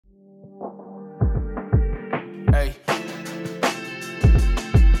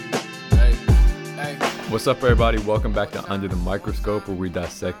What's up, everybody? Welcome back to Under the Microscope, where we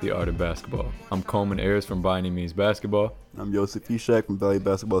dissect the art of basketball. I'm Coleman Ayers from By Any Means Basketball. I'm Yosef Ishak from Valley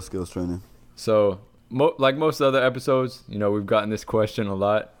Basketball Skills Training. So, like most other episodes, we've gotten this question a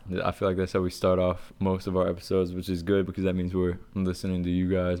lot. I feel like that's how we start off most of our episodes, which is good because that means we're listening to you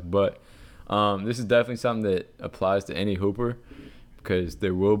guys. But this is definitely something that applies to any hooper because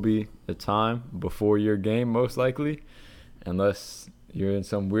there will be a time before your game, most likely, unless you're in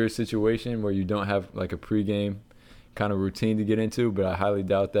some weird situation where you don't have like a pregame kind of routine to get into, but I highly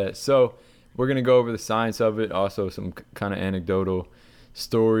doubt that. So we're going to go over the science of it, also some kind of anecdotal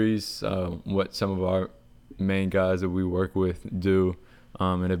stories, what some of our main guys that we work with do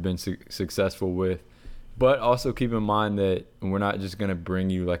and have been successful with. But also keep in mind that we're not just going to bring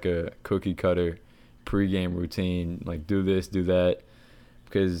you like a cookie cutter pregame routine, like do this, do that,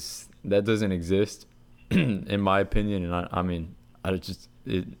 because that doesn't exist in my opinion. And I mean,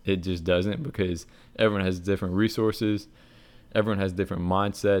 it just doesn't, because everyone has different resources, everyone has different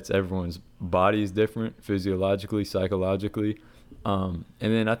mindsets, everyone's body is different physiologically, psychologically, and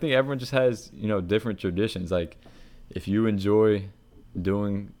then I think everyone just has different traditions. Like if you enjoy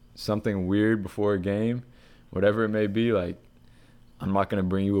doing something weird before a game, whatever it may be, like I'm not going to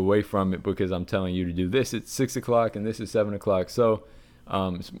bring you away from it because I'm telling you to do this at 6 o'clock and this is 7 o'clock. So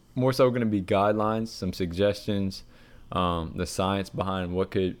it's more so going to be guidelines, some suggestions, the science behind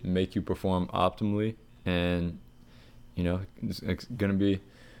what could make you perform optimally. And it's going to be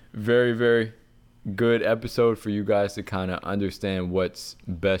very, very good episode for you guys to kind of understand what's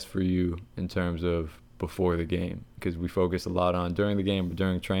best for you in terms of before the game, because we focus a lot on during the game or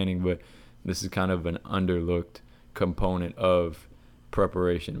during training, but this is kind of an underlooked component of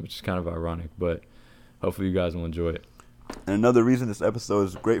preparation, which is kind of ironic, but hopefully you guys will enjoy it. And another reason this episode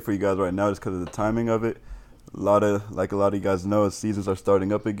is great for you guys right now is because of the timing of it. A lot of you guys know, seasons are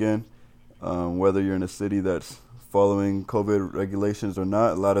starting up again. Whether you're in a city that's following COVID regulations or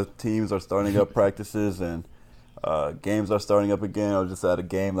not, a lot of teams are starting up practices and games are starting up again. I was just at a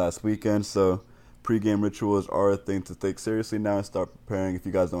game last weekend, so pregame rituals are a thing to take seriously now and start preparing, if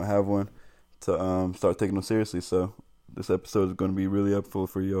you guys don't have one, to start taking them seriously. So this episode is going to be really helpful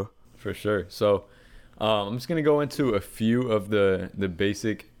for you. For sure. So I'm just going to go into a few of the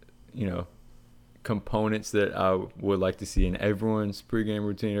basic, components that I would like to see in everyone's pregame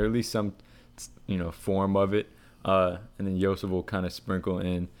routine, or at least some, form of it. And then Yosef will kind of sprinkle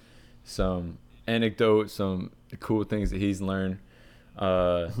in some anecdotes, some cool things that he's learned.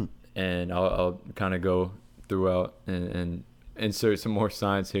 And I'll kind of go throughout and insert some more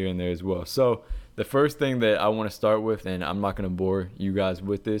science here and there as well. So the first thing that I want to start with, and I'm not going to bore you guys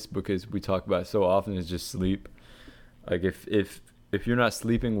with this because we talk about it so often, is just sleep. Like if you're not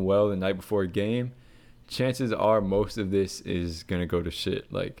sleeping well the night before a game, chances are most of this is going to go to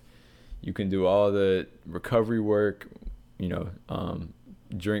shit. Like you can do all the recovery work,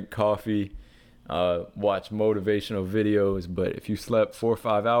 drink coffee, watch motivational videos, but if you slept 4 or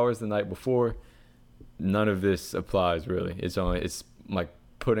 5 hours the night before, none of this applies really. It's like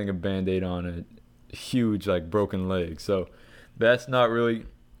putting a Band-Aid on a huge like broken leg. So that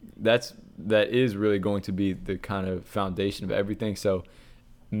is really going to be the kind of foundation of everything. So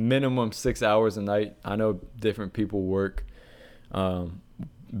minimum 6 hours a night. I know different people work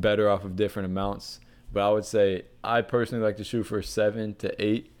better off of different amounts, but I would say I personally like to shoot for 7 to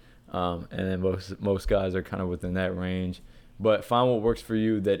 8, and then most guys are kind of within that range. But find what works for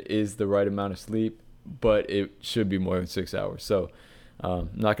you that is the right amount of sleep, but it should be more than 6 hours. So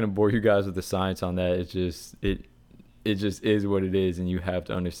I'm not going to bore you guys with the science on that. It just is what it is, and you have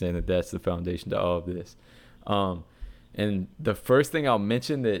to understand that that's the foundation to all of this. And the first thing I'll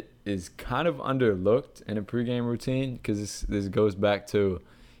mention that is kind of underlooked in a pregame routine, because this goes back to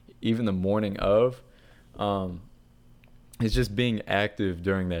even the morning of, is just being active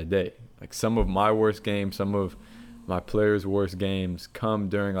during that day. Like some of my worst games, some of my players' worst games come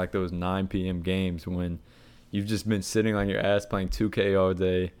during like those 9 p.m. games when you've just been sitting on your ass playing 2K all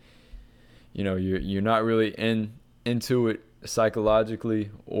day. You're not really into it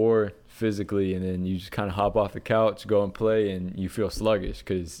psychologically or physically, and then you just kind of hop off the couch, go and play, and you feel sluggish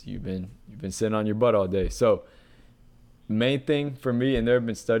because you've been sitting on your butt all day. So main thing for me, and there have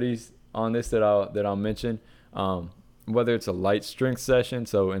been studies on this that I'll mention, whether it's a light strength session,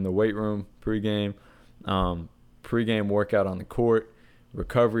 so in the weight room pregame, pregame workout on the court,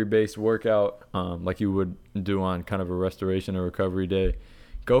 recovery-based workout like you would do on kind of a restoration or recovery day.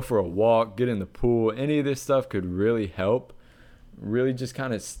 Go for a walk, get in the pool. Any of this stuff could really help, really just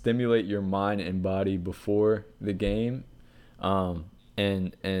kind of stimulate your mind and body before the game,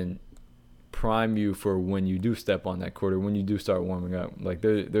 and prime you for when you do step on that court or when you do start warming up. Like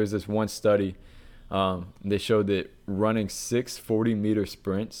there's this one study They showed that running 6 40-meter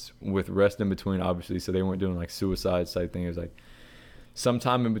sprints with rest in between, obviously, so they weren't doing like suicide type thing. It was like some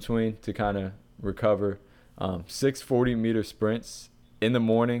time in between to kind of recover. 6 40-meter sprints in the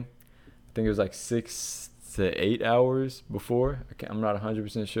morning. I think it was like 6 to 8 hours before. I'm not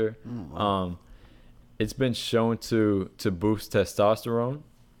 100% sure. Wow. It's been shown to boost testosterone,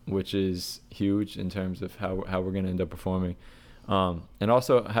 which is huge in terms of how we're going to end up performing. And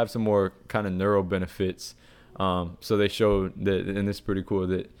also have some more kind of neural benefits. So they showed that, and this is pretty cool,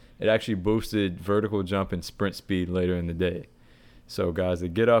 that it actually boosted vertical jump and sprint speed later in the day. So guys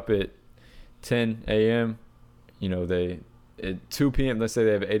that get up at 10 a.m., they at 2 p.m., let's say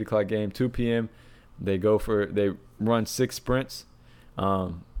they have an 8 o'clock game, 2 p.m., they run 6 sprints.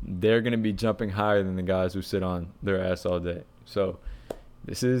 They're going to be jumping higher than the guys who sit on their ass all day. So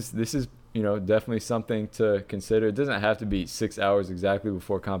this is definitely something to consider. It doesn't have to be 6 hours exactly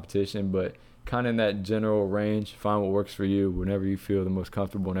before competition, but kind of in that general range. Find what works for you whenever you feel the most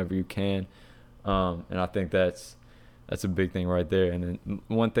comfortable, whenever you can. And I think that's a big thing right there. And then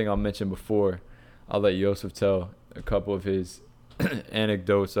one thing I'll mention before I'll let Yosef tell a couple of his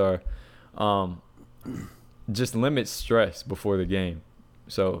anecdotes are just limit stress before the game.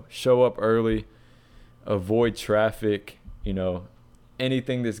 So show up early, avoid traffic,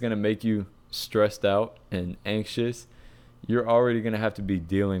 anything that's going to make you stressed out and anxious. You're already going to have to be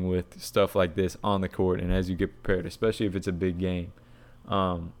dealing with stuff like this on the court and as you get prepared, especially if it's a big game.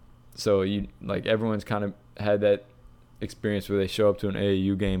 So everyone's kind of had that experience where they show up to an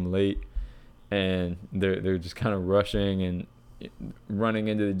AAU game late and they're just kind of rushing and running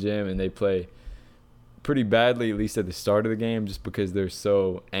into the gym, and they play pretty badly, at least at the start of the game, just because they're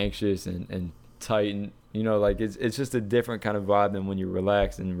so anxious and tight, and it's just a different kind of vibe than when you're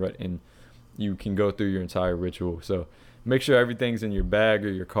relaxed and you can go through your entire ritual. So make sure everything's in your bag or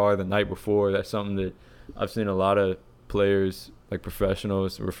your car the night before. That's something that I've seen a lot of players, like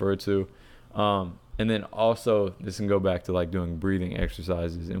professionals, refer to. And then also this can go back to like doing breathing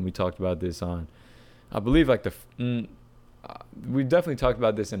exercises, and we talked about this on, I believe, we definitely talked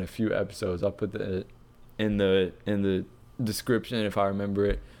about this in a few episodes. I'll put that in the description if I remember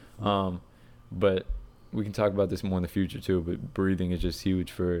it. But we can talk about this more in the future too. But breathing is just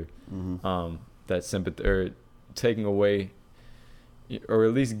huge for that sympathy, or taking away, or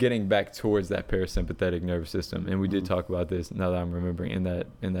at least getting back towards that parasympathetic nervous system. And we did talk about this, now that I'm remembering, in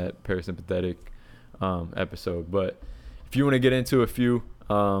that parasympathetic episode. But if you want to get into a few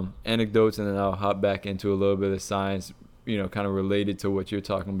anecdotes, and then I'll hop back into a little bit of science, kind of related to what you're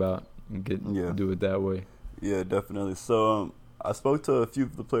talking about, and do it that way. Yeah, definitely. So I spoke to a few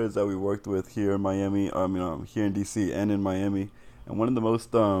of the players that we worked with here in Miami, here in DC and in Miami, and one of the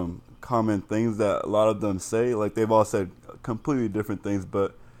most common things that a lot of them say, like they've all said completely different things,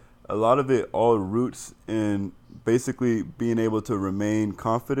 but a lot of it all roots in basically being able to remain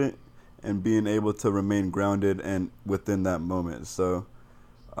confident and being able to remain grounded and within that moment. So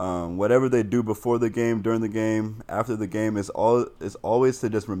whatever they do before the game, during the game, after the game, is always to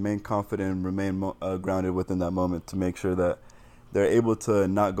just remain confident and remain grounded within that moment, to make sure that they're able to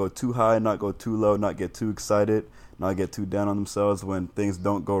not go too high, not go too low, not get too excited, not get too down on themselves when things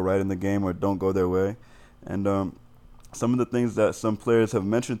don't go right in the game or don't go their way. And some of the things that some players have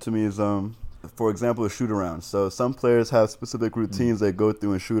mentioned to me is, for example, a shoot around. So some players have specific routines they go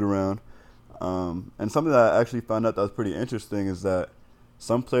through and shoot around. And something that I actually found out that was pretty interesting is that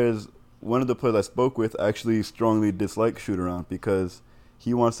some players, one of the players I spoke with actually strongly dislikes shoot around because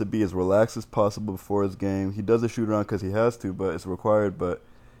he wants to be as relaxed as possible before his game. He does a shoot around because he has to, but it's required. But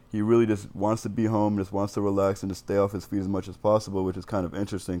he really just wants to be home, just wants to relax and to stay off his feet as much as possible, which is kind of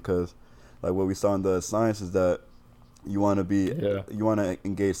interesting because, like what we saw in the science, is that you want to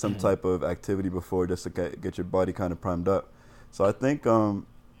engage some type of activity before, just to get your body kind of primed up. So I think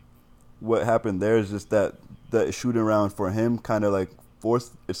what happened there is just that shooting around for him kind of like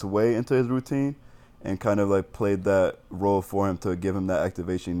forced its way into his routine and kind of like played that role for him to give him that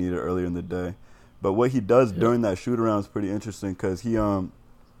activation he needed earlier in the day. But what he does during that shoot around is pretty interesting because he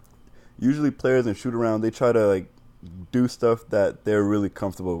usually players in shoot around, they try to like do stuff that they're really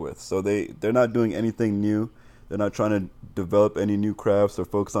comfortable with. So they're not doing anything new. They're not trying to develop any new crafts or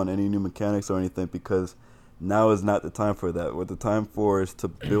focus on any new mechanics or anything, because now is not the time for that. What the time for is to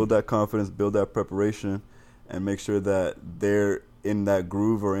build that confidence, build that preparation, and make sure that they're in that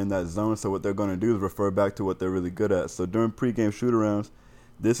groove or in that zone. So what they're going to do is refer back to what they're really good at. So during pregame shoot-arounds,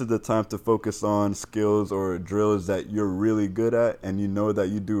 this is the time to focus on skills or drills that you're really good at and you know that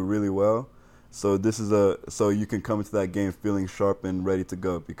you do really well. So this is so you can come into that game feeling sharp and ready to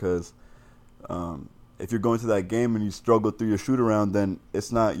go, because if you're going to that game and you struggle through your shoot around, then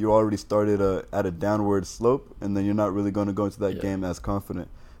it's not, you already started at a downward slope, and then you're not really going to go into that game as confident.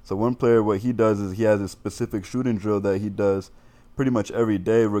 So one player, what he does is he has a specific shooting drill that he does pretty much every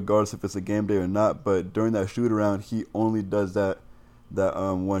day, regardless if it's a game day or not. But during that shoot around, he only does that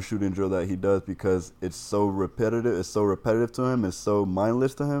one shooting drill that he does because it's so repetitive. It's so repetitive to him. It's so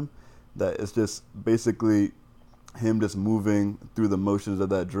mindless to him that it's just basically him just moving through the motions of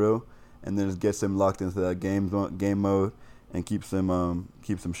that drill, and then it gets him locked into that game mode and keeps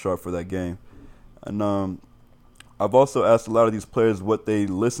him sharp for that game. And I've also asked a lot of these players what they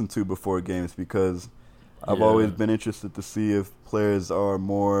listen to before games because I've always been interested to see if players are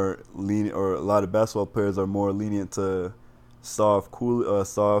more lenient, or a lot of basketball players are more lenient to soft,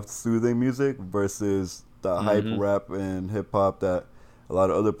 soothing music versus the hype rap and hip hop that a lot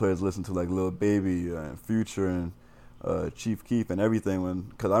of other players listen to, like Lil Baby and Future and Chief Keef and everything.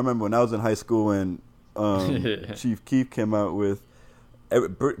 Because I remember when I was in high school and Chief Keef came out with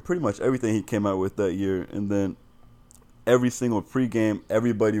pretty much everything he came out with that year, and then every single pregame,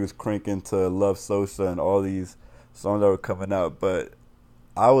 everybody was cranking to Love Sosa and all these songs that were coming out. But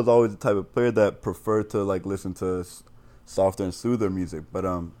I was always the type of player that preferred to like listen to softer and soother music. But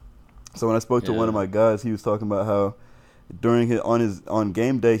so when I spoke to one of my guys, he was talking about how during on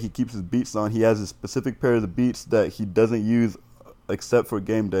game day he keeps his beats on. He has a specific pair of the beats that he doesn't use except for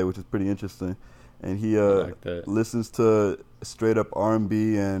game day, which is pretty interesting. And he listens to straight up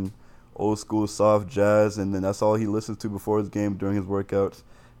R&B and old school soft jazz, and then that's all he listens to before his game during his workouts.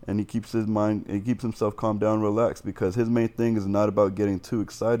 And he keeps himself calm down, relaxed, because his main thing is not about getting too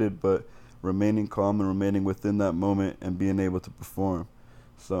excited, but remaining calm and remaining within that moment and being able to perform.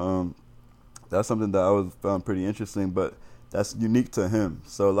 So that's something that I found pretty interesting, but that's unique to him.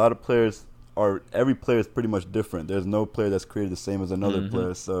 So a lot of players every player is pretty much different. There's no player that's created the same as another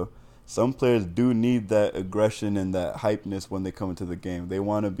player. So some players do need that aggression and that hypeness when they come into the game. They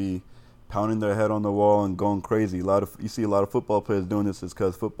want to be pounding their head on the wall and going crazy. You see a lot of football players doing this is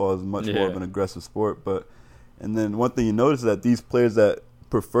because football is much more of an aggressive sport. And then one thing you notice is that these players that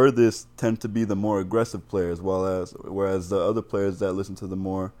prefer this tend to be the more aggressive players, whereas the other players that listen to the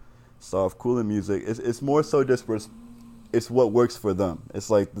more soft, cooler music, it's more so just it's what works for them. It's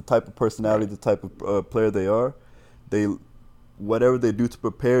like the type of personality, the type of player they are. Whatever they do to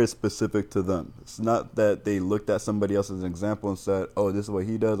prepare is specific to them. It's not that they looked at somebody else as an example and said, oh, this is what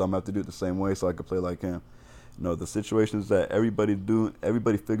he does, I'm going to have to do it the same way so I can play like him. No, the situations that everybody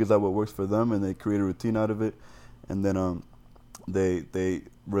figures out what works for them, and they create a routine out of it, and then they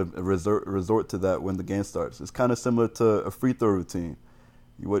resort to that when the game starts. It's kind of similar to a free throw routine.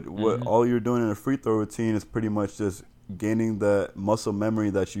 What all you're doing in a free throw routine is pretty much just gaining that muscle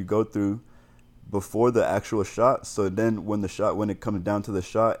memory that you go through before the actual shot. So then when it comes down to the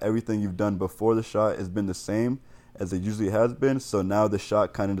shot, everything you've done before the shot has been the same as it usually has been. So now the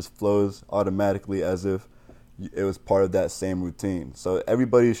shot kind of just flows automatically as if it was part of that same routine. So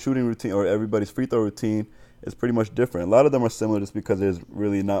everybody's shooting routine or everybody's free throw routine is pretty much different. A lot of them are similar just because there's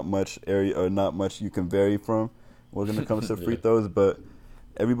really not much area or not much you can vary from when it comes to free throws. But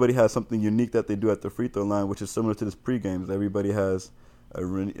everybody has something unique that they do at the free throw line, which is similar to this pre-games. Everybody has a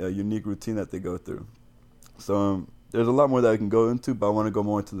unique routine that they go through. So there's a lot more that I can go into, but I want to go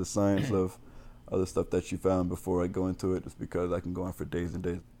more into the science of other stuff that you found before I go into it, just because I can go on for days and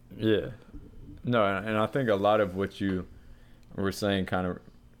days. Yeah. No, and I think a lot of what you were saying kind of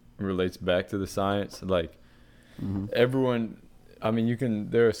relates back to the science. Like, everyone, I mean,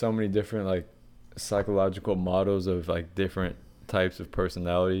 there are so many different, like, psychological models of, like, different types of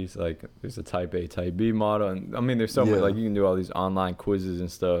personalities. Like, there's a type A, type B model, and I mean there's so many, like, you can do all these online quizzes and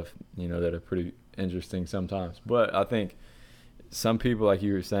stuff, that are pretty interesting sometimes. But I think some people, like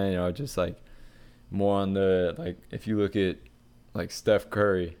you were saying, are just like more on the, like, if you look at like Steph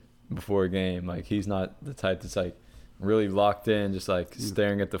Curry before a game, like, he's not the type that's like really locked in, just like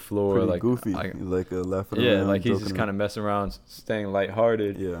staring at the floor, pretty like goofy, like laughing around, like he's just kind of messing around, staying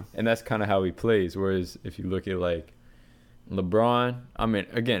lighthearted, and that's kind of how he plays. Whereas if you look at like LeBron, I mean,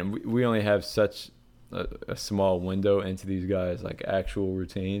 again, we only have such a small window into these guys' like actual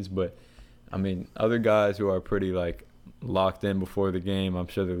routines, but I mean, other guys who are pretty like locked in before the game, I'm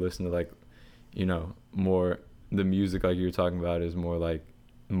sure they're listening to like, more the music, like you were talking about, is more like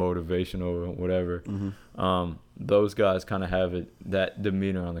motivational or whatever. Those guys kind of have that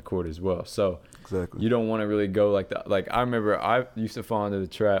demeanor on the court as well. So exactly, you don't want to really go like that. Like, I remember I used to fall into the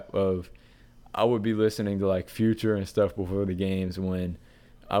trap of, I would be listening to like Future and stuff before the games when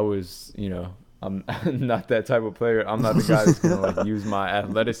I was, I'm not that type of player. I'm not the guy that's gonna like use my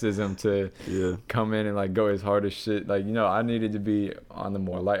athleticism to come in and like go as hard as shit. Like, I needed to be on the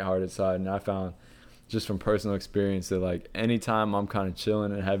more lighthearted side, and I found just from personal experience that like anytime I'm kind of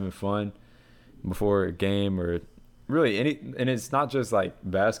chilling and having fun before a game or really and it's not just like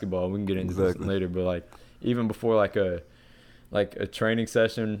basketball. We can get into this later, but like even before like a training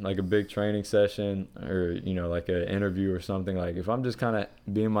session, like a big training session, or like an interview or something. Like if I'm just kind of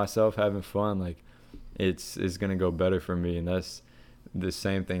being myself, having fun, like it's gonna go better for me, and that's the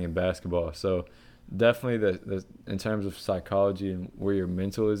same thing in basketball. So definitely the in terms of psychology and where your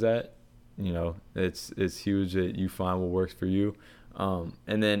mental is at, it's huge that you find what works for you.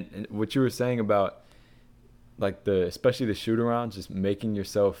 And then what you were saying about like especially the shoot around, just making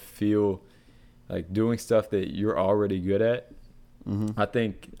yourself feel like doing stuff that you're already good at. I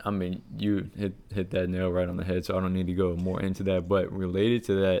think, you hit that nail right on the head, so I don't need to go more into that. But related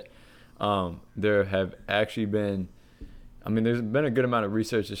to that, there have actually been, there's been a good amount of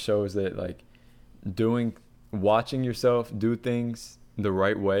research that shows that like watching yourself do things the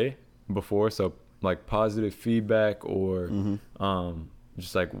right way before, so like positive feedback or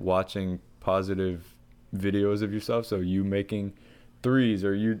just like watching positive videos of yourself, so you making threes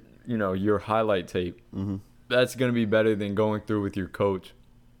or your highlight tape, that's going to be better than going through with your coach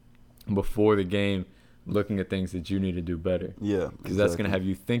before the game looking at things that you need to do better. Yeah, because that's going to have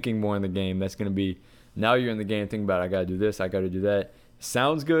you thinking more in the game. That's going to be, now you're in the game thinking about, I got to do this, I got to do that.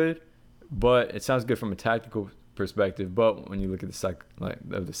 Sounds good, but it sounds good from a tactical perspective, but when you look at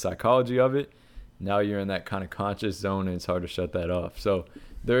the psychology of it, now you're in that kind of conscious zone and it's hard to shut that off. So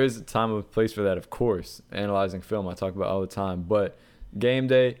there is a time and place for that, of course. Analyzing film, I talk about all the time, but game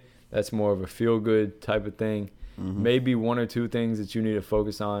day, that's more of a feel-good type of thing. Maybe one or two things that you need to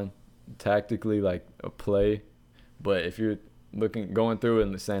focus on tactically, like a play. But if you're going through it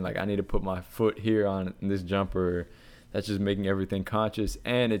and saying, like, I need to put my foot here on this jumper, that's just making everything conscious.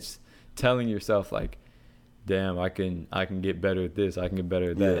 And it's telling yourself, like, damn, I can get better at this. I can get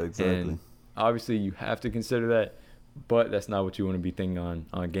better at that. Yeah, exactly. And obviously you have to consider that, but that's not what you want to be thinking on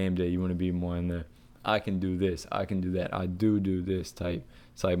game day. You want to be more in the, I can do this, I can do that, I do this type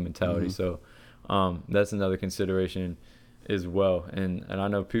mentality. So that's another consideration as well. And I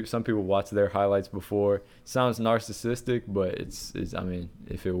know some people watch their highlights before. Sounds narcissistic, but it's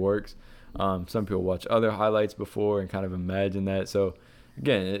if it works. Some people watch other highlights before and kind of imagine that. So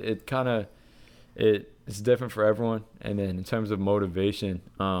again, it's different for everyone. And then in terms of motivation,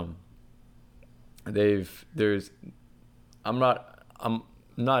 I'm not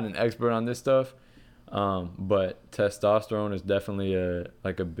an expert on this stuff, but testosterone is definitely a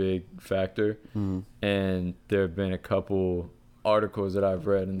big factor. And there have been a couple articles that I've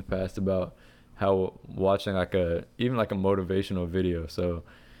read in the past about how watching even a motivational video, so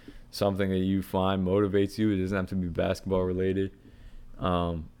something that you find motivates you, it doesn't have to be basketball related,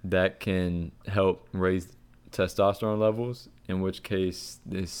 that can help raise testosterone levels, in which case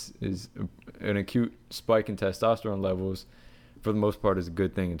this is an acute spike in testosterone levels, for the most part, is a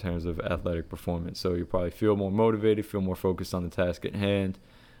good thing in terms of athletic performance. So you probably feel more motivated, feel more focused on the task at hand,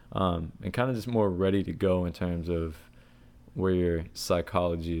 and kind of just more ready to go in terms of where your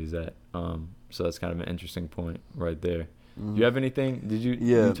psychology is at. So that's kind of an interesting point right there. Do you have anything? Did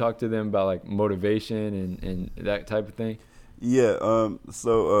you talk to them about like motivation and that type of thing? Yeah.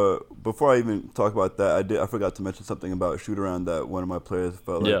 So before I even talk about that, I forgot to mention something about shoot around that one of my players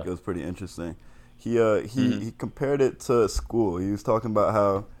felt like it was pretty interesting. He compared it to school. He was talking about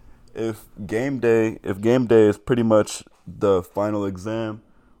how if game day is pretty much the final exam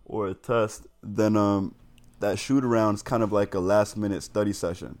or a test, then that shoot around is kind of like a last minute study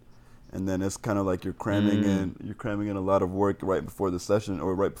session. And then it's kind of like you're cramming in a lot of work right before the session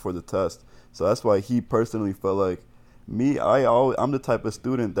or right before the test. So that's why he personally felt like I'm the type of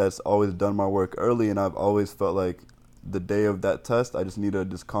student that's always done my work early, and I've always felt like the day of that test, I just need to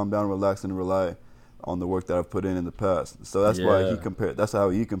just calm down, relax, and rely on the work that I've put in the past. So that's why that's how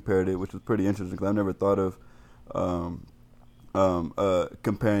he compared it, which was pretty interesting because I've never thought of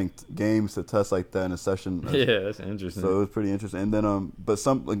comparing games to tests like that in a session. Yeah, that's interesting. So it was pretty interesting. And then, but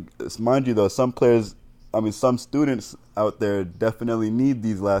mind you though, some students out there definitely need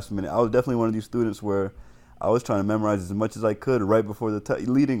these last minute. I was definitely one of these students where I was trying to memorize as much as I could right before the test,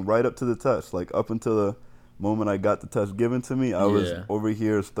 leading right up to the test, like up until the moment I got the test given to me. I was over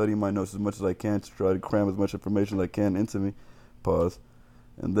here studying my notes as much as I can to try to cram as much information as I can into me. Pause.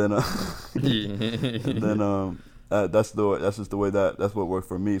 And then, that's just the way that's what worked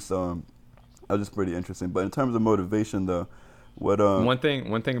for me. So that was just pretty interesting. But in terms of motivation, though, one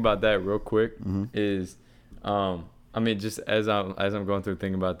thing about that real quick is, just as I'm going through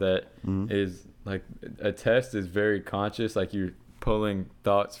thinking about that, is like a test is very conscious. Like you're pulling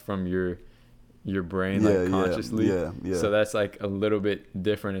thoughts from your your brain like consciously. Yeah. So that's like a little bit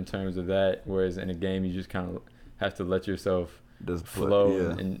different in terms of that. Whereas in a game, you just kind of have to let yourself Just flow,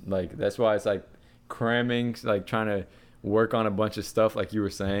 yeah. and like that's why it's like cramming, like trying to work on a bunch of stuff, like you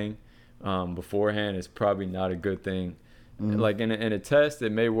were saying, beforehand is probably not a good thing. Like in a test,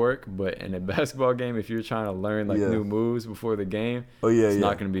 it may work, but in a basketball game, if you're trying to learn like new moves before the game, it's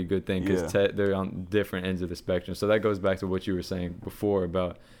not going to be a good thing because they're on different ends of the spectrum. So that goes back to what you were saying before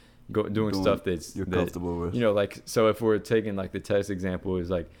about doing stuff you're comfortable with. You know, like, so if we're taking like the test example,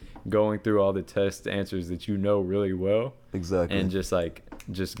 is like going through all the test answers that you know really well, exactly, and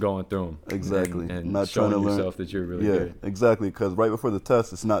just going through them, exactly, and not showing trying to yourself learn, that you're really good. Exactly, because right before the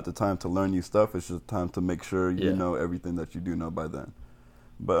test, it's not the time to learn new stuff. It's just time to make sure you know everything that you do know by then.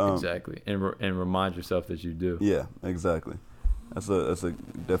 But exactly, and remind yourself that you do. Yeah, exactly. That's a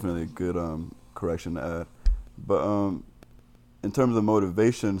definitely a good correction to add. But in terms of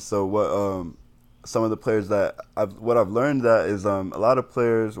motivation, so what some of the players that I've learned that is a lot of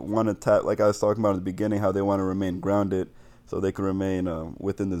players want to tap, like I was talking about in the beginning, how they want to remain grounded so they can remain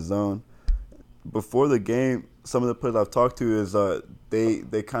within the zone. Before the game, some of the players I've talked to is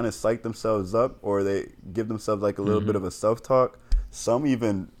they kind of psych themselves up, or they give themselves like a little bit of a self-talk. Some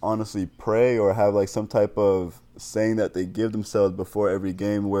even honestly pray or have like some type of saying that they give themselves before every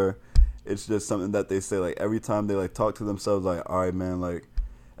game, where it's just something that they say like every time they like talk to themselves, like, all right, man, like,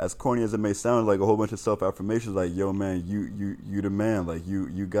 as corny as it may sound, like a whole bunch of self-affirmations, like, yo, man, you the man, like,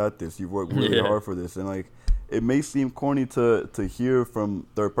 you got this, you've worked really hard for this. And like, it may seem corny to hear from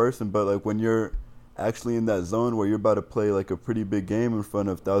third person, but like when you're actually in that zone where you're about to play like a pretty big game in front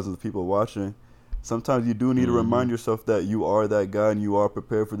of thousands of people watching, sometimes you do need to remind yourself that you are that guy and you are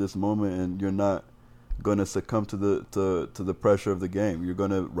prepared for this moment, and you're not going to succumb to the pressure of the game. You're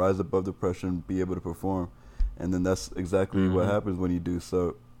going to rise above the pressure and be able to perform. And then that's exactly what happens when you do.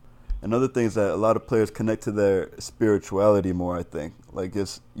 So another thing is that a lot of players connect to their spirituality more, I think. Like,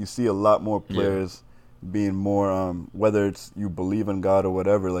 you see a lot more players being more, whether it's you believe in God or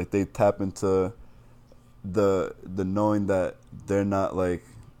whatever, like they tap into the knowing that they're not like,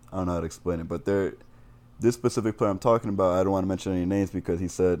 I don't know how to explain it, but this specific player I'm talking about, I don't want to mention any names because he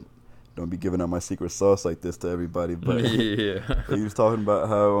said, don't be giving out my secret sauce like this to everybody. But he was talking about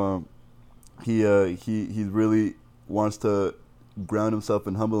how he really wants to ground himself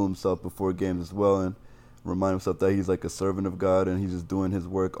and humble himself before games as well, and remind himself that he's like a servant of God and he's just doing his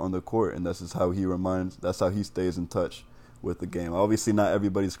work on the court, and that's just how that's how he stays in touch with the game. Obviously, not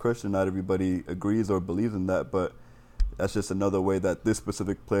everybody's Christian, not everybody agrees or believes in that, but that's just another way that this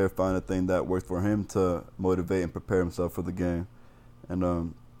specific player found a thing that worked for him to motivate and prepare himself for the game.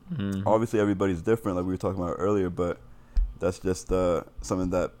 And obviously everybody's different, like we were talking about earlier, but that's just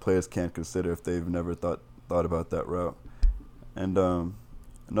something that players can't consider if they've never thought about that route. And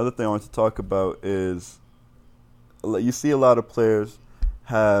another thing I want to talk about is, you see a lot of players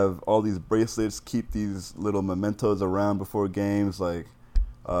have all these bracelets, keep these little mementos around before games. Like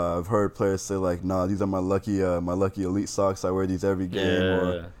I've heard players say like, nah, these are my lucky elite socks, I wear these every game,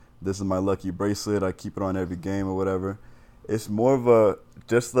 or this is my lucky bracelet, I keep it on every game, or whatever. It's more of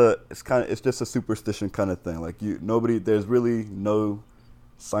it's just a superstition kind of thing. Like there's really no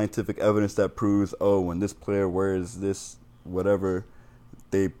scientific evidence that proves, oh, when this player wears this whatever,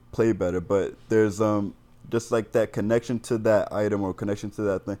 they play better. But there's just like that connection to that item or connection to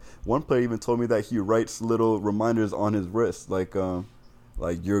that thing. One player even told me that he writes little reminders on his wrist, like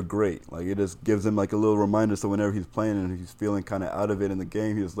you're great. Like it just gives him like a little reminder, so whenever he's playing and he's feeling kind of out of it in the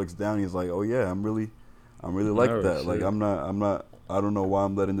game, he just looks down and he's like, oh yeah, I'm really like that. Shit. Like I'm not, I don't know why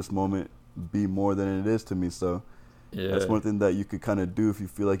I'm letting this moment be more than it is to me. So that's one thing that you could kind of do if you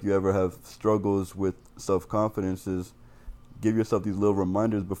feel like you ever have struggles with self-confidence, is give yourself these little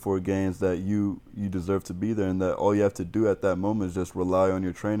reminders before games that you deserve to be there, and that all you have to do at that moment is just rely on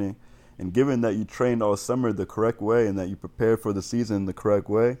your training. And given that you trained all summer the correct way and that you prepared for the season the correct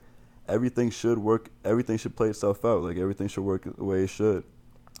way, everything should work. Everything should play itself out. Like everything should work the way it should,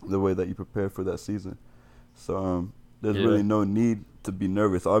 the way that you prepared for that season. So there's really no need to be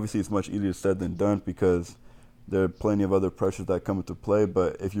nervous. Obviously, it's much easier said than done because there are plenty of other pressures that come into play.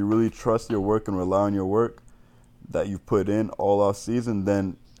 But if you really trust your work and rely on your work that you've put in all off season,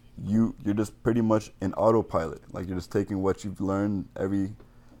 then you're just pretty much in autopilot. Like you're just taking what you've learned, every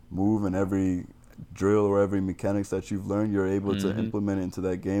move and every drill or every mechanics that you've learned, you're able to implement it into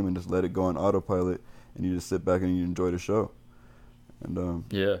that game and just let it go on autopilot, and you just sit back and you enjoy the show. And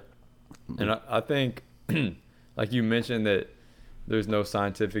and I think like you mentioned that there's no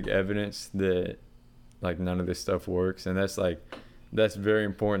scientific evidence that like none of this stuff works, and that's very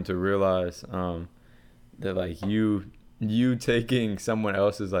important to realize, that like you you taking someone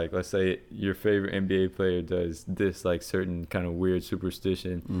else's, like, let's say your favorite NBA player does this like certain kind of weird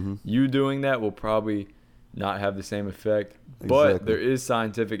superstition, Mm-hmm. you doing that will probably not have the same effect. But Exactly. there is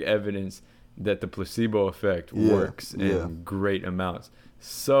scientific evidence that the placebo effect Yeah, works in great amounts.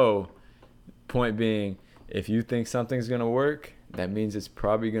 So, point being, if you think something's gonna work, that means it's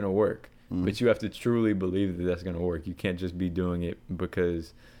probably gonna work. Mm-hmm. But you have to truly believe that that's gonna work. You can't just be doing it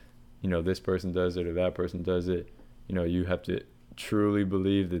because, you know, this person does it or that person does it. You know, you have to truly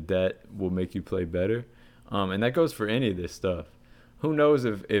believe that that will make you play better. And that goes for any of this stuff. Who knows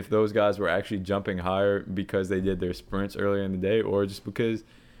if those guys were actually jumping higher because they did their sprints earlier in the day, or just because,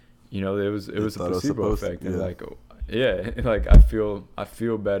 you know, it was a placebo effect. And like, yeah, like I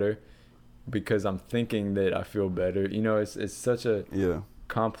feel better because I'm thinking that I feel better. You know, it's such a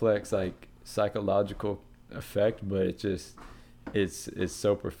complex, like, psychological effect, but it's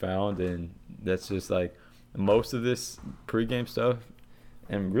so profound. And that's just like most of this pregame stuff,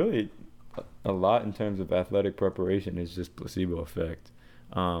 and really a lot in terms of athletic preparation, is just placebo effect.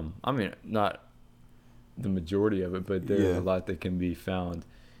 I mean, not the majority of it, but there's a lot that can be found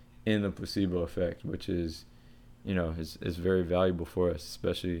in the placebo effect, which is, you know, is very valuable for us,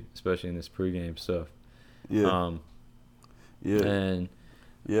 especially in this pregame stuff. And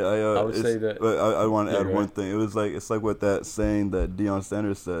I would say that. I want to add one thing. It's like what that saying that Deion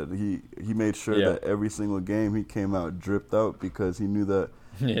Sanders said. He made sure that every single game he came out dripped out, because he knew that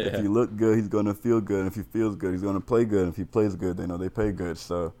if he looked good, he's gonna feel good. And if he feels good, he's gonna play good. And if he plays good, they know they play good.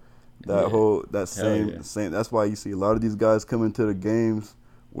 So that same. That's why you see a lot of these guys come into the games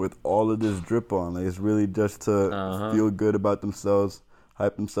with all of this drip on. Like, it's really just to feel good about themselves,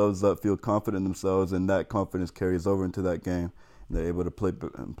 hype themselves up, feel confident in themselves, and that confidence carries over into that game. They're able to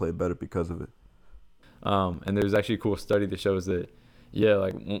play better because of it. And there's actually a cool study that shows that,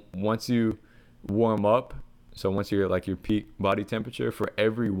 like once you warm up, so once you're at like your peak body temperature, for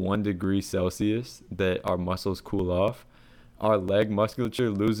every 1 degree Celsius that our muscles cool off, our leg musculature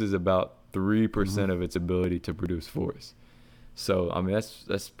loses about 3% of its ability to produce force. So, I mean,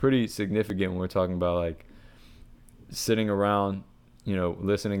 that's pretty significant when we're talking about, like, sitting around, you know,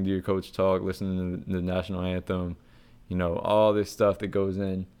 listening to your coach talk, listening to the national anthem, you know, all this stuff that goes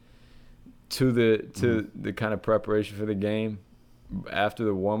in to the kind of preparation for the game after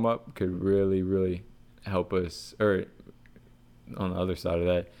the warm-up could really, really help us, or on the other side of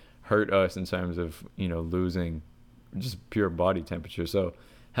that, hurt us in terms of, you know, losing just pure body temperature. So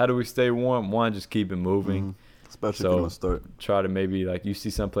how do we stay warm? One, just keep it moving. Especially if you want to start. Try to maybe, like, you see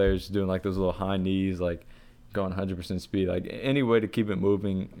some players doing like those little high knees, like going 100% speed, like any way to keep it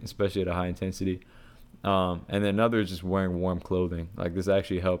moving, especially at a high intensity. And then another is just wearing warm clothing. Like, this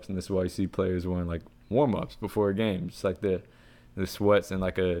actually helps, and this is why you see players wearing like warm-ups before a game, just like the sweats and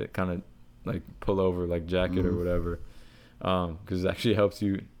like a kind of like pullover, like jacket or whatever, because it actually helps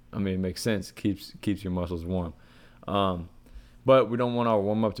you. I mean, it makes sense. Keeps your muscles warm. But we don't want our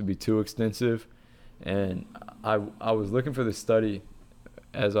warm-up to be too extensive. And I was looking for this study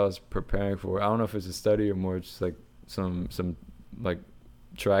as I was preparing for it. I don't know if it's a study or more just like some like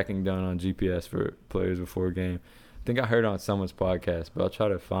tracking done on GPS for players before a game. I think I heard it on someone's podcast, but I'll try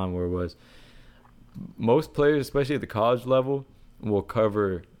to find where it was. Most players, especially at the college level, will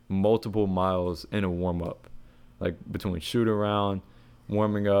cover multiple miles in a warm-up, like between shoot around,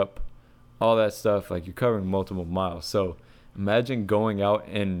 warming up, all that stuff. Like, you're covering multiple miles. So imagine going out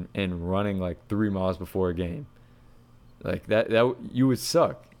and running like 3 miles before a game. Like that you would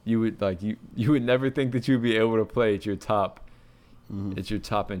suck. You would you would never think that you'd be able to play at your top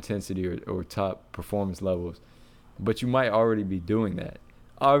intensity or top performance levels. But you might already be doing that.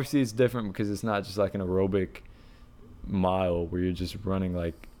 Obviously it's different because it's not just like an aerobic mile where you're just running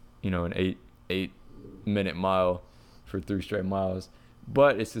like, you know, an 8 minute mile for 3 straight miles.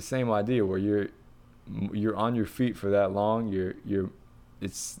 But it's the same idea where you're on your feet for that long.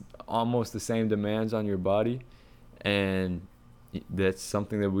 It's almost the same demands on your body, and that's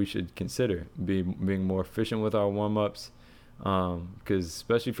something that we should consider, being more efficient with our warm-ups, because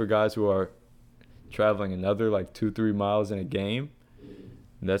especially for guys who are traveling another like 2-3 miles in a game,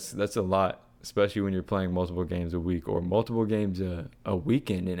 that's a lot, especially when you're playing multiple games a week or multiple games a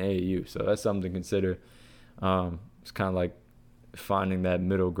weekend in AAU. So that's something to consider. It's kind of like finding that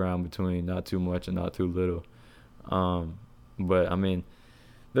middle ground between not too much and not too little. But I mean,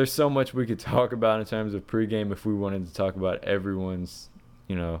 there's so much we could talk about in terms of pregame if we wanted to talk about everyone's,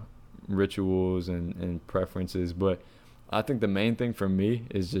 you know, rituals and preferences. But I think the main thing for me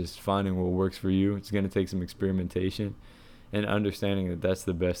is just finding what works for you. It's going to take some experimentation and understanding that that's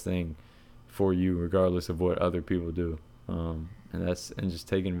the best thing for you, regardless of what other people do. And just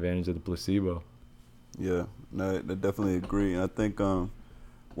taking advantage of the placebo. Yeah, no, I definitely agree. And I think one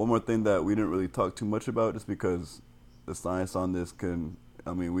more thing that we didn't really talk too much about, just because the science on this can,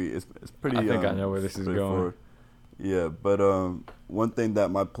 I mean, it's I pretty think I know where this is going. straightforward. Yeah, but one thing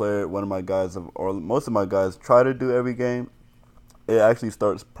that one of my guys, or most of my guys, try to do every game, it actually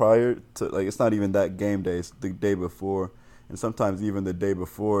starts prior to, like, it's not even that game day, it's the day before, and sometimes even the day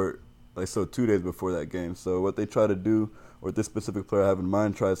before, like, so 2 days before that game. So what they try to do, or what this specific player I have in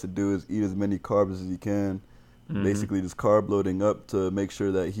mind tries to do, is eat as many carbs as he can, Hmm. basically just carb loading up to make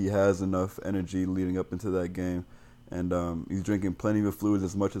sure that he has enough energy leading up into that game. And he's drinking plenty of fluids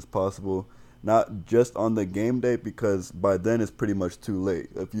as much as possible, not just on the game day, because by then it's pretty much too late.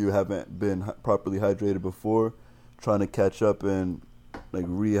 If you haven't been properly hydrated before, trying to catch up and like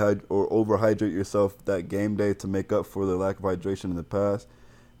rehydrate or overhydrate yourself that game day to make up for the lack of hydration in the past,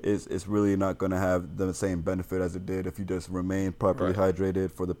 it's really not going to have the same benefit as it did if you just remain properly Right.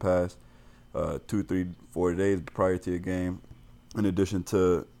 hydrated for the past 2, 3, 4 days prior to your game, in addition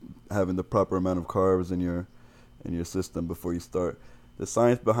to having the proper amount of carbs in your system before you start. The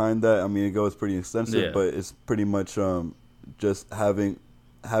science behind that, I mean, it goes pretty extensive, Yeah. but it's pretty much just having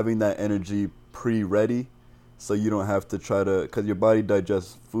that energy pre-ready, so you don't have to try to, because your body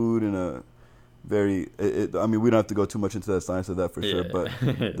digests food in a I mean, we don't have to go too much into the science of that for sure, but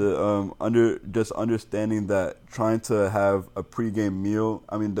Yeah. the just understanding that trying to have a pregame meal,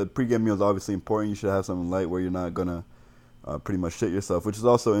 I mean, the pregame meal is obviously important. You should have something light where you're not gonna pretty much shit yourself, which is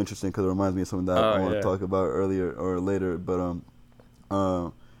also interesting because it reminds me of something that I Oh want to yeah. talk about earlier or later. But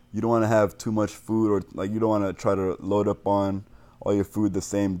you don't want to have too much food, or like you don't want to try to load up on all your food the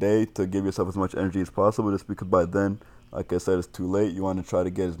same day to give yourself as much energy as possible, just because by then, like I said, it's too late. You want to try to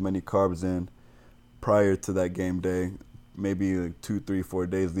get as many carbs in prior to that game day, maybe like 2, 3, 4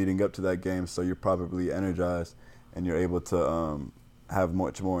 days leading up to that game, so you're properly energized and you're able to have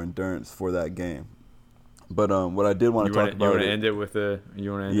much more endurance for that game. But what I did want to talk You about wanna it, end it with the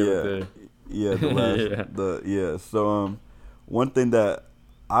you wanna end it with yeah, the yeah, the last, yeah. the yeah. So one thing that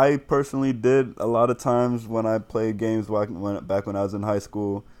I personally did a lot of times when I played games back when I was in high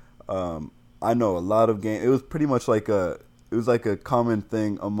school, um, I know a lot of games. It was pretty much like a common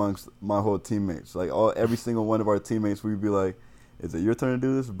thing amongst my whole teammates. Like every single one of our teammates, we'd be like, "Is it your turn to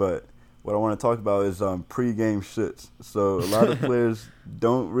do this?" But what I want to talk about is pre-game shits. So a lot of players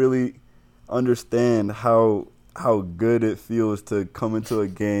don't really understand how good it feels to come into a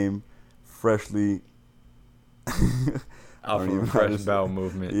game freshly. I Off don't of even a know how fresh to say. bowel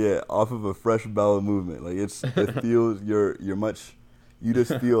movement. Yeah, off of a fresh bowel movement. Like it feels you're much. You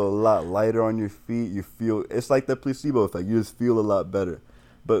just feel a lot lighter on your feet. You feel it's like the placebo effect. You just feel a lot better,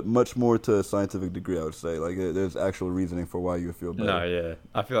 but much more to a scientific degree. I would say like there's actual reasoning for why you feel No, better. yeah.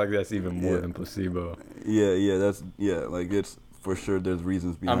 I feel like that's even more Yeah, than placebo. yeah. That's yeah. Like it's for sure. There's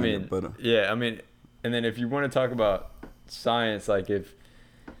reasons I behind it, mean, but yeah, I mean, and then if you want to talk about science, like if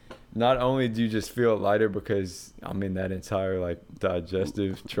not only do you just feel lighter because I mean that entire like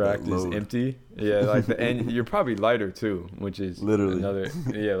digestive that tract is load, empty, yeah, like and you're probably lighter too, which is literally. another,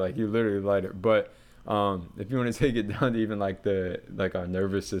 yeah, like you're literally lighter. But if you want to take it down to even like our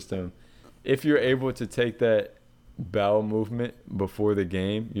nervous system, if you're able to take that bowel movement before the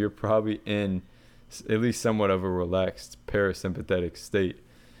game, you're probably in at least somewhat of a relaxed parasympathetic state.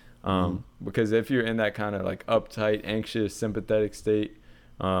 Mm-hmm. Because if you're in that kind of like uptight, anxious, sympathetic state,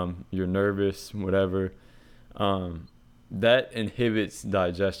 you're nervous, whatever, that inhibits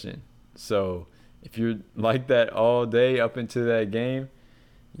digestion. So if you're like that all day up into that game,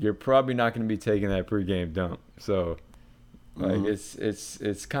 you're probably not going to be taking that pregame dump. So like Mm-hmm.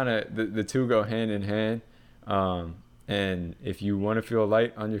 it's kind of the two go hand in hand. And if you want to feel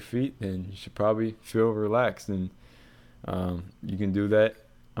light on your feet, then you should probably feel relaxed, and you can do that.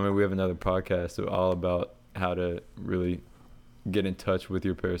 I mean, we have another podcast all about how to really get in touch with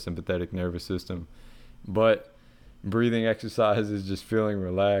your parasympathetic nervous system. But breathing exercises, just feeling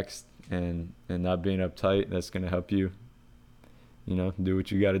relaxed and not being uptight, that's going to help you, do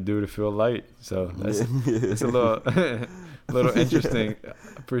what you got to do to feel light. So that's it's a little little interesting.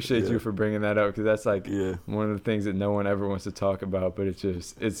 Appreciate Yeah, you for bringing that up, because that's like yeah, one of the things that no one ever wants to talk about, but it's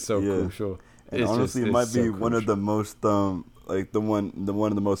so yeah. crucial. And honestly, it It's might be so one of the crucial. most like one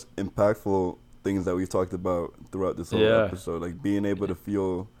of the most impactful things that we've talked about throughout this whole Yeah. episode. Like being able to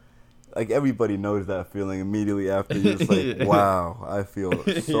feel like everybody knows that feeling immediately after you're just like, Yeah. wow, I feel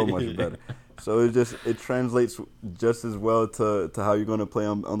so much better. So it translates just as well to how you're gonna play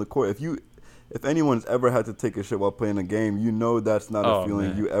on the court. If anyone's ever had to take a shit while playing a game, you know that's not a Oh feeling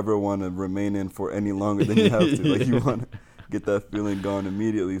man. you ever want to remain in for any longer than you have to. Like you want to get that feeling gone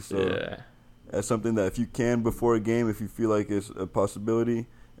immediately. So Yeah. that's something that if you can before a game, if you feel like it's a possibility,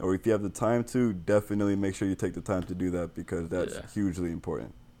 or if you have the time to, definitely make sure you take the time to do that, because that's Yeah. hugely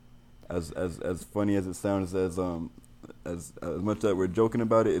important. As funny as it sounds, as much that we're joking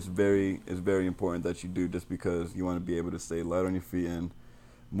about it, it's very important that you do, just because you want to be able to stay light on your feet and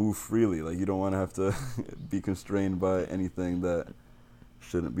move freely. Like, you don't want to have to be constrained by anything that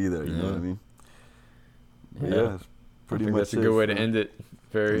shouldn't be there. You know what I mean? But yeah, that's pretty much that's a good way to end it.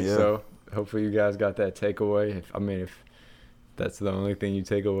 Yeah. So hopefully you guys got that takeaway. If that's the only thing you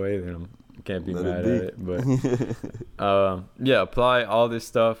take away, then I can't be Let mad it at it. But yeah, apply all this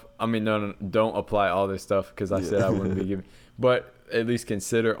stuff. I mean, no, don't apply all this stuff, because I said I wouldn't be giving. But at least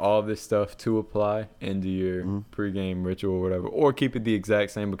consider all this stuff to apply into your pregame ritual or whatever, or keep it the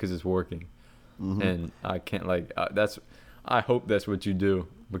exact same because it's working. And I can't I hope that's what you do,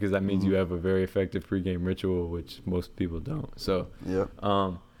 because that means you have a very effective pregame ritual, which most people don't. So, yeah.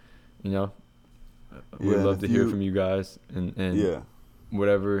 you know, we'd love to hear from you guys, and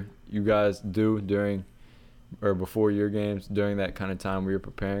whatever you guys do during or before your games, during that kind of time where you're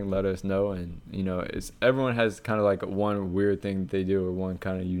preparing, let us know. And, you know, everyone has kind of like one weird thing that they do, or one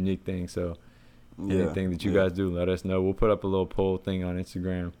kind of unique thing. So anything that you guys do, let us know. We'll put up a little poll thing on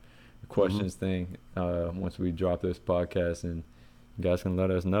Instagram, a questions thing, once we drop this podcast, and you guys can let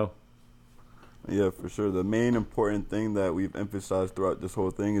us know. Yeah, for sure. The main important thing that we've emphasized throughout this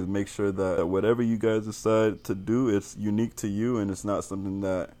whole thing is make sure that whatever you guys decide to do, it's unique to you, and it's not something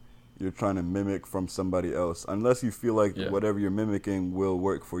that you're trying to mimic from somebody else, unless you feel like whatever you're mimicking will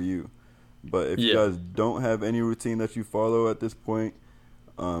work for you. But if you guys don't have any routine that you follow at this point,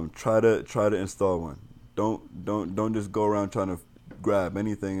 try to install one. Don't just go around trying to grab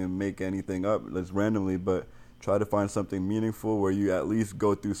anything and make anything up that's randomly, but try to find something meaningful where you at least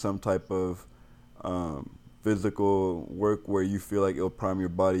go through some type of physical work where you feel like it'll prime your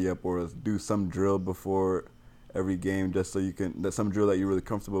body up, or do some drill before every game, just so you can, that's some drill that you're really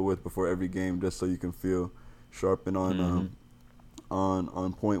comfortable with before every game, just so you can feel sharp and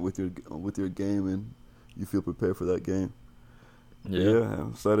on point with your game, and you feel prepared for that game.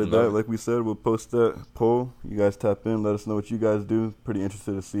 Outside of that, like we said, we'll post that poll. You guys tap in, let us know what you guys do. Pretty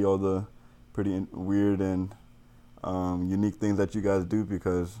interested to see all the pretty weird and unique things that you guys do,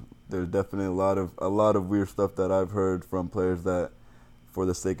 because there's definitely a lot of weird stuff that I've heard from players that, for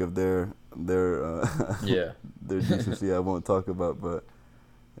the sake of their decency, I won't talk about, but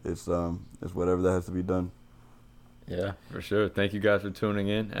it's whatever that has to be done. Yeah, for sure. Thank you guys for tuning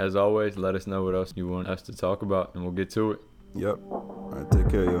in. As always, let us know what else you want us to talk about, and we'll get to it. Yep. All right, take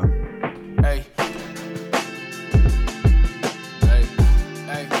care, y'all. Hey.